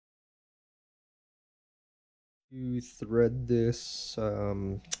You thread this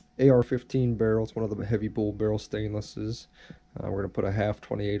AR-15 barrel. It's one of the heavy bull barrel stainlesses. We're going to put a half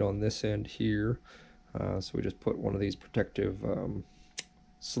 28 on this end here. So we just put one of these protective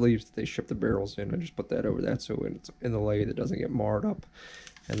sleeves that they ship the barrels in. I just put that over that so it's in the lathe it doesn't get marred up.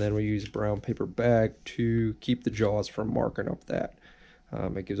 And then we use a brown paper bag to keep the jaws from marking up that.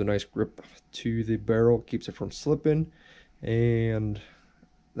 It gives a nice grip to the barrel, keeps it from slipping, and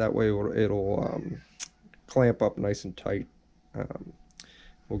that way it'll clamp up nice and tight.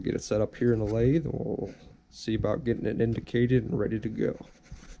 We'll get it set up here in the lathe, and we'll see about getting it indicated and ready to go.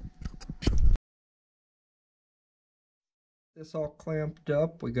 This all clamped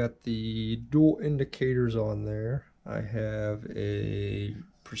up. We got the dual indicators on there. I have a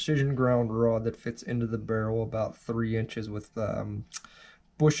precision ground rod that fits into the barrel about 3 inches with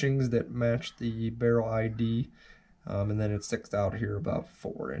bushings that match the barrel ID. And then it sticks out here about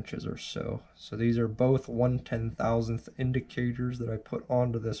 4 inches or so. So these are both 1/10,000th indicators that I put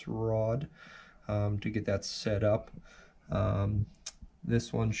onto this rod to get that set up.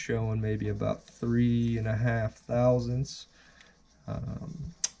 This one's showing maybe about 3.5 thousandths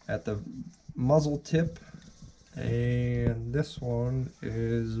at the muzzle tip, and this one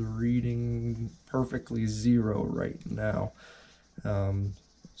is reading perfectly 0 right now.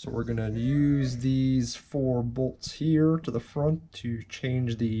 So we're going to use these 4 bolts here to the front to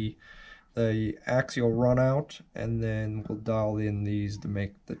change the axial run out, and then we'll dial in these to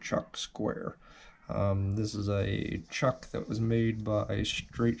make the chuck square. This is a chuck that was made by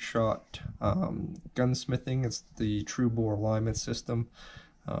Straight Shot Gunsmithing. It's the true bore alignment system.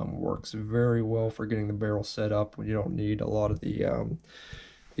 Works very well for getting the barrel set up when you don't need a lot of the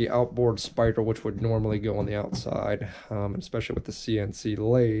outboard spider, which would normally go on the outside, especially with the CNC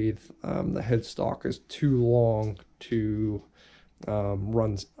lathe. The headstock is too long to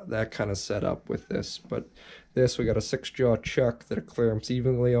run that kind of setup with this. But this, we got a 6-jaw chuck that clamps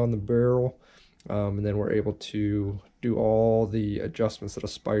evenly on the barrel, and then we're able to do all the adjustments that a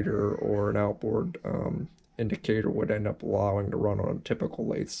spider or an outboard indicator would end up allowing to run on a typical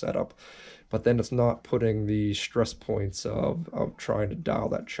lathe setup. But then it's not putting the stress points of trying to dial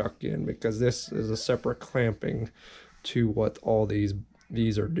that chuck in, because this is a separate clamping to what all these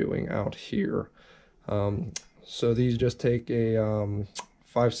are doing out here. So these just take a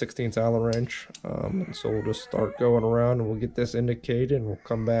 5/16 Allen wrench, and so we'll just start going around and we'll get this indicated, and we'll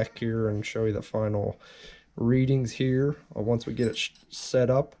come back here and show you the final readings here once we get it set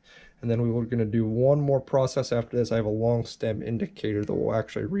up. And then we're going to do one more process after this. I have a long stem indicator that will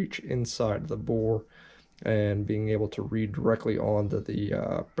actually reach inside the bore and being able to read directly onto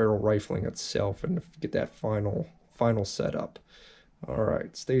the barrel rifling itself and get that final setup. All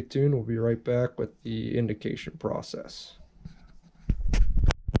right, stay tuned. We'll be right back with the indication process.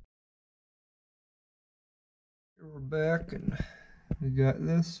 Here we're back, and we got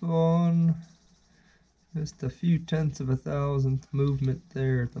this one. Just a few tenths of a thousandth movement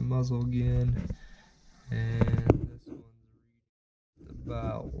there at the muzzle again, and this one's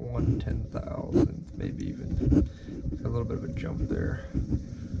about 1/10,000th, maybe even a little bit of a jump there.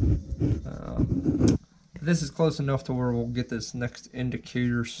 This is close enough to where we'll get this next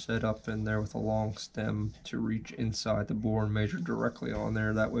indicator set up in there with a long stem to reach inside the bore and measure directly on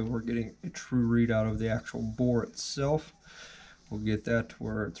there. That way we're getting a true readout of the actual bore itself. We'll get that to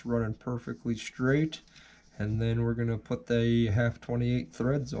where it's running perfectly straight, and then we're going to put the half 28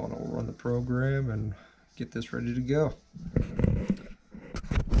 threads on it. We'll run the program and get this ready to go.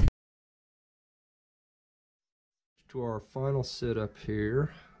 To our final setup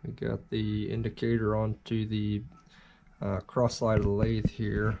here, we got the indicator onto the cross slide of the lathe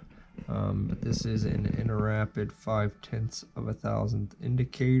here, but this is an InterRapid 5/10 of a thousandth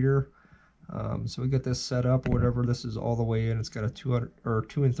indicator. So we got this set up, whatever. This is all the way in. It's got a 2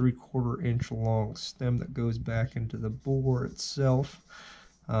 3/4 inch long stem that goes back into the bore itself.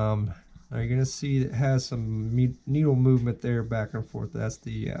 Now you're going to see it has some needle movement there back and forth. That's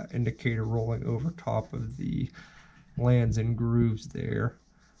the indicator rolling over top of the lands and grooves there.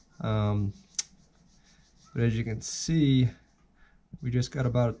 But as you can see, we just got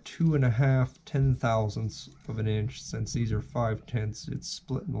about a 2.5 10,000ths of an inch. Since these are 5/10ths, it's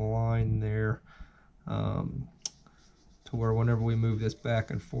splitting the line there, to where whenever we move this back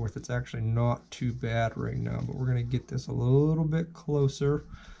and forth, it's actually not too bad right now. But we're going to get this a little bit closer.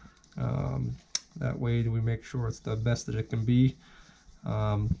 That way we make sure it's the best that it can be.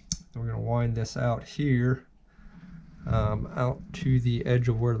 We're going to wind this out here, out to the edge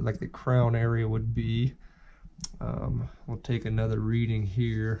of where like the crown area would be. We'll take another reading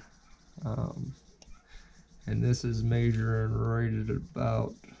here, and this is measuring right at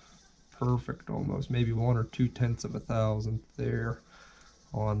about perfect almost, maybe 1 or 2/10 of a thousandth there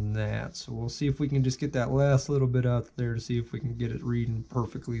on that. So we'll see if we can just get that last little bit out there to see if we can get it reading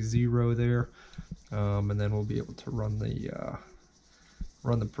perfectly 0 there, and then we'll be able to run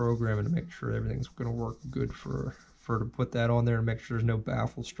the program and make sure everything's going to work good for to put that on there and make sure there's no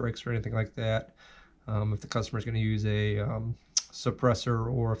baffle strikes or anything like that. If the customer's going to use a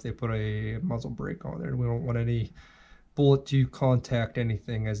suppressor, or if they put a muzzle brake on there, we don't want any bullet to contact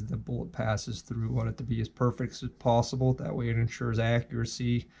anything as the bullet passes through. We want it to be as perfect as possible. That way it ensures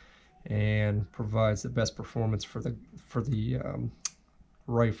accuracy and provides the best performance for the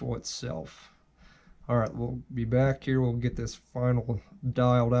rifle itself. Alright, we'll be back here. We'll get this final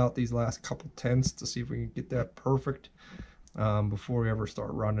dialed out, these last couple tenths, to see if we can get that perfect before we ever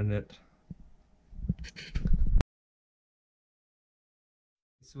start running it.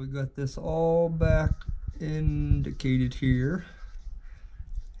 So we got this all back indicated here,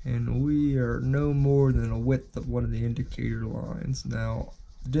 and we are no more than a width of one of the indicator lines. Now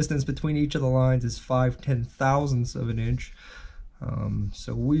the distance between each of the lines is 5/10,000ths of an inch,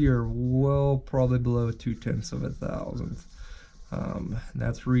 so we are well probably below 2/10 of a thousandth.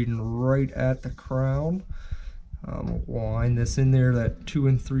 That's reading right at the crown. We'll line this in there, that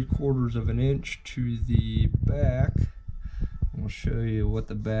 2 3/4 of an inch to the back. We'll show you what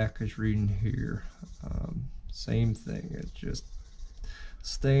the back is reading here. Same thing, it's just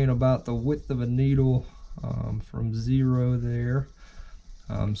staying about the width of a needle from 0 there.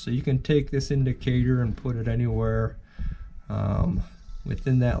 So you can take this indicator and put it anywhere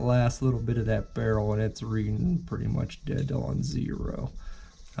within that last little bit of that barrel, and it's reading pretty much dead on 0.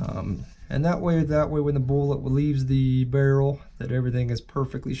 And that way when the bullet leaves the barrel, that everything is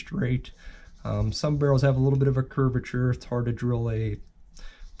perfectly straight. Some barrels have a little bit of a curvature. It's hard to drill a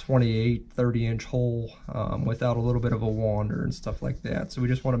 28, 30-inch hole without a little bit of a wander and stuff like that. So we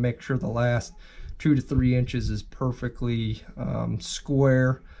just want to make sure the last 2 to 3 inches is perfectly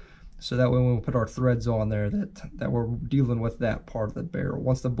square, so that way when we put our threads on there, that we're dealing with that part of the barrel.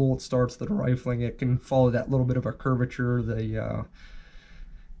 Once the bullet starts the rifling, it can follow that little bit of a curvature,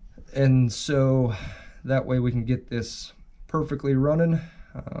 and so that way we can get this perfectly running.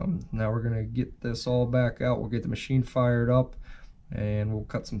 Now we're going to get this all back out. We'll get the machine fired up, and we'll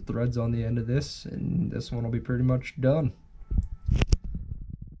cut some threads on the end of this, and this one will be pretty much done.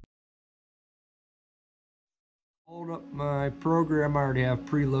 Hold up my program. I already have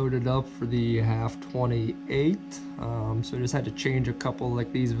preloaded up for the 1/2/28. So I just had to change a couple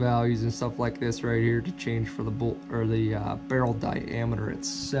like these values and stuff like this right here to change for the bolt or the barrel diameter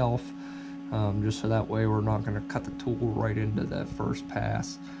itself. Just so that way we're not going to cut the tool right into the first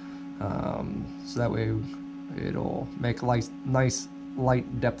pass. So that way it'll make nice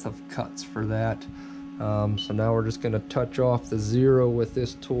light depth of cuts for that. So now we're just going to touch off the 0 with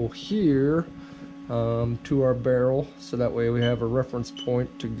this tool here to our barrel, so that way we have a reference point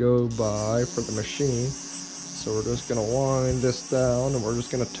to go by for the machine. So we're just going to wind this down, and we're just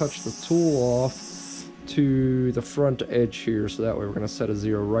going to touch the tool off to the front edge here, so that way we're going to set a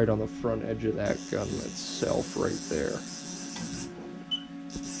 0 right on the front edge of that gun itself right there.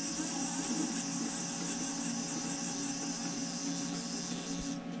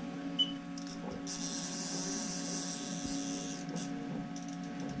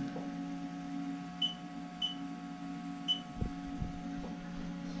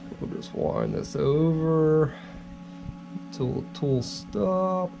 We'll just wind this over until the tool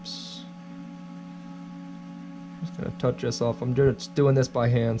stops. Just gonna touch this off. I'm just doing this by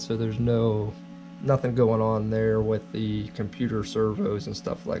hand, so there's nothing going on there with the computer servos and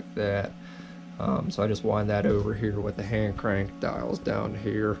stuff like that. So I just wind that over here with the hand crank dials down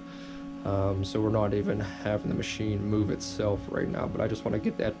here. So we're not even having the machine move itself right now, but I just want to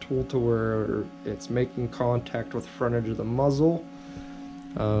get that tool to where it's making contact with the front edge of the muzzle.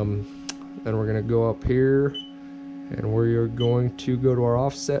 Then we're going to go up here, and we are going to go to our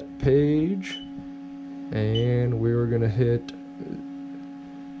offset page, and we're going to hit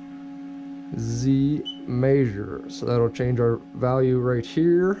Z measure. So that'll change our value right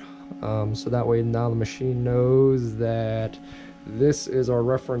here. So that way now the machine knows that this is our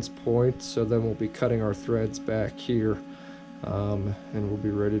reference point, so then we'll be cutting our threads back here, and we'll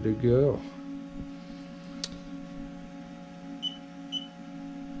be ready to go.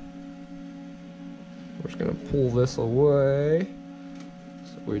 We're just going to pull this away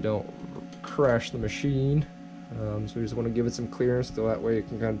so we don't crash the machine. So we just want to give it some clearance so that way it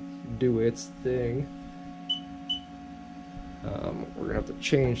can kind of do its thing. We're going to have to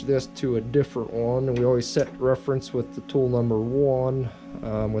change this to a different one, and we always set reference with the tool number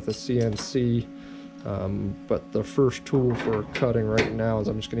 1 with a CNC. But the first tool for cutting right now is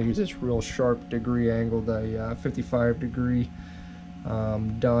I'm just going to use this real sharp degree angle, the 55 degree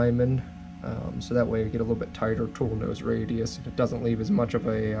diamond, so that way we get a little bit tighter tool nose radius and it doesn't leave as much of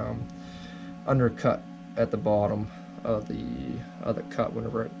a undercut at the bottom of the cut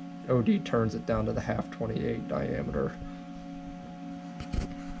whenever OD turns it down to the 1/2/28 diameter.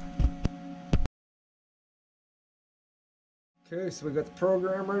 Okay, so we got the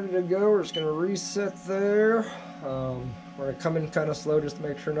program ready to go. We're just going to reset there. We're going to come in kind of slow just to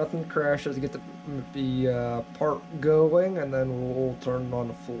make sure nothing crashes, get the part going, and then we'll turn it on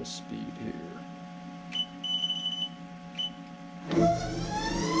to full speed here.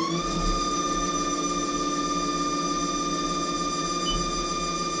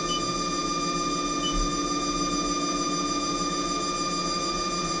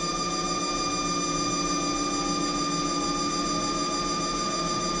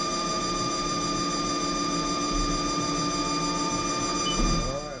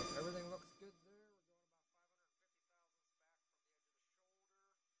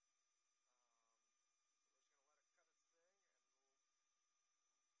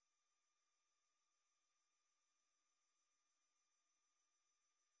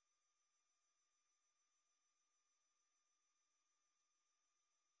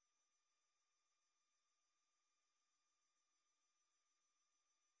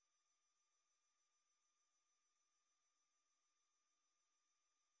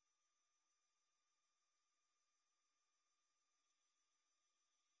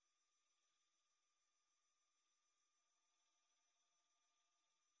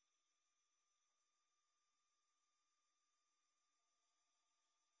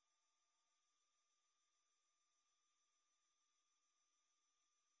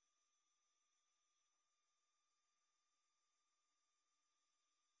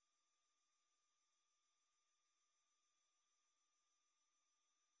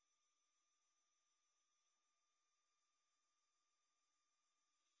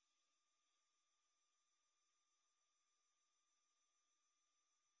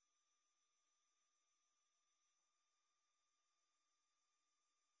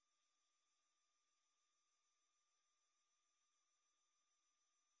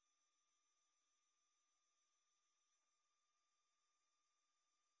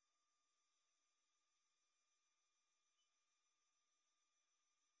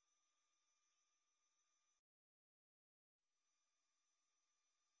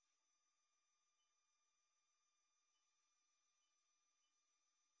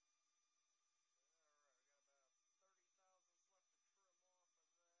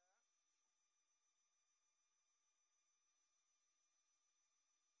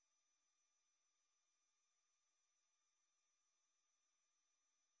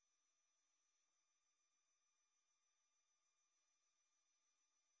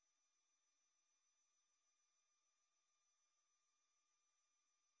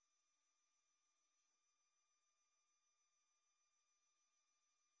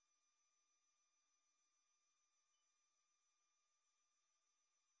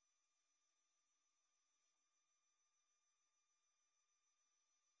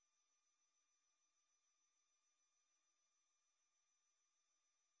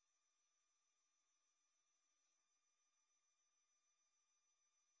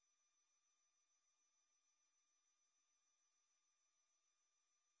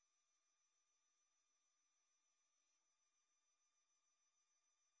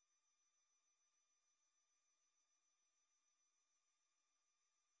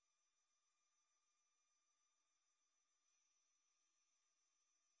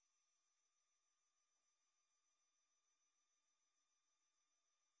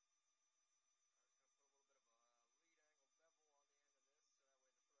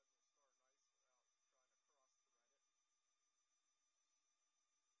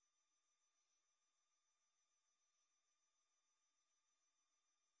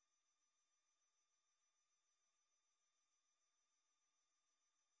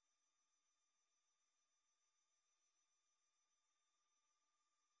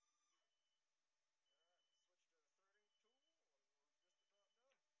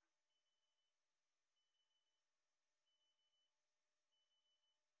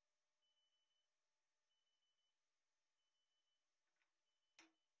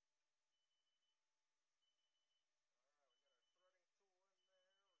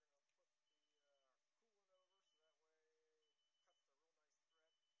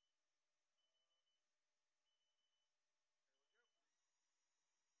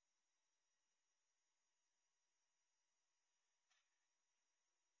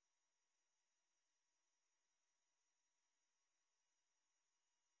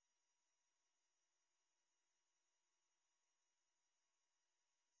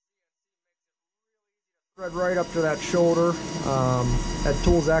 Thread right up to that shoulder. That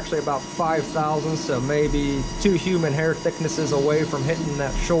tool's actually about 5 thousandths, so maybe 2 human hair thicknesses away from hitting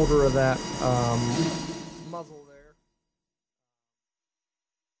that shoulder of that muzzle there.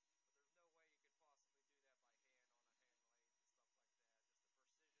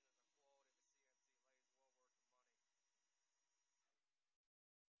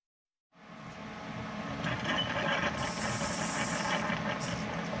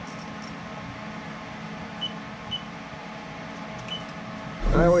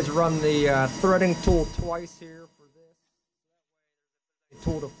 I always run the threading tool twice here for this.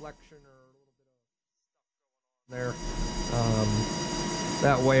 Tool deflection or a little bit of stuff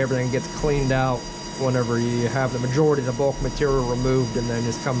there. That way everything gets cleaned out whenever you have the majority of the bulk material removed, and then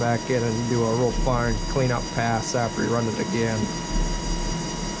just come back in and do a real fine cleanup pass after you run it again.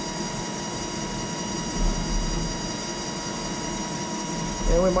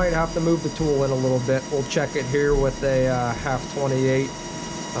 And we might have to move the tool in a little bit. We'll check it here with a .28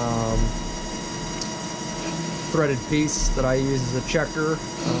 threaded piece that I use as a checker,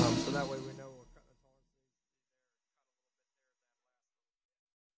 so that way we know we're cutting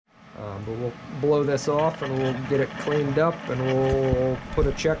the but we'll blow this off and we'll get it cleaned up, and we'll put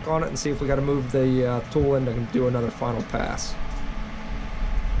a check on it and see if we got to move the tool in to do another final pass.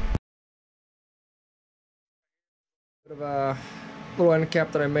 Bit of a little end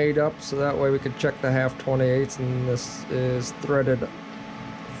cap that I made up so that way we could check the .28s, and this is threaded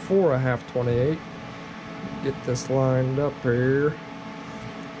for a .28. Get this lined up here.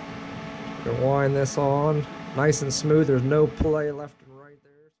 Wind this on nice and smooth. There's no play left and right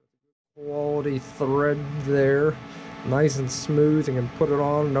there, so it's a good quality thread there, nice and smooth. You can put it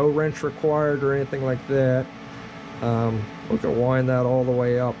on, no wrench required or anything like that. We can wind that all the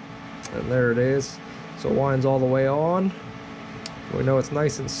way up, and there it is. So it winds all the way on. We know it's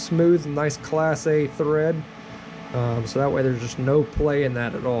nice and smooth, nice Class A thread, so that way there's just no play in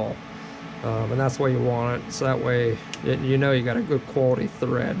that at all. And that's the way you want it, so that way you know you got a good quality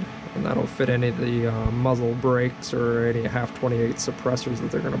thread, and that'll fit any of the muzzle brakes or any .28 suppressors that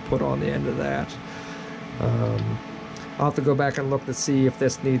they're going to put on the end of that. I'll have to go back and look to see if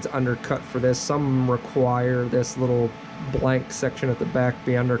this needs undercut for this. Some require this little blank section at the back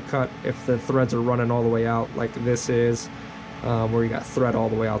be undercut if the threads are running all the way out, like this is, where you got thread all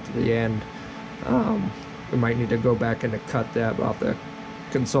the way out to the end. We might need to go back and to cut that, but I'll have to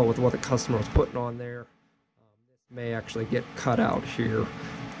consult with what the customer was putting on there. This may actually get cut out here,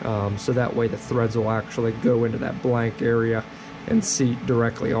 so that way the threads will actually go into that blank area and seat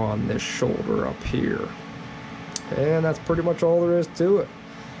directly on this shoulder up here. And that's pretty much all there is to it.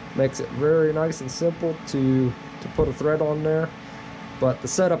 Makes it very nice and simple to put a thread on there, but the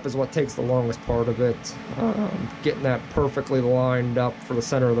setup is what takes the longest part of it. Getting that perfectly lined up for the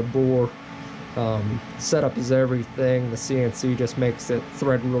center of the bore. Setup is everything. The CNC just makes it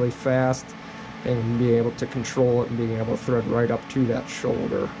thread really fast, and be able to control it and being able to thread right up to that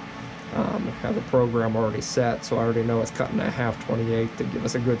shoulder. I have the program already set, so I already know it's cutting that .28 to give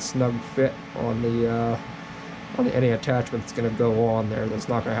us a good snug fit on the any attachment that's going to go on there that's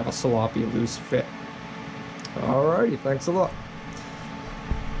not going to have a sloppy loose fit. Alrighty, thanks a lot.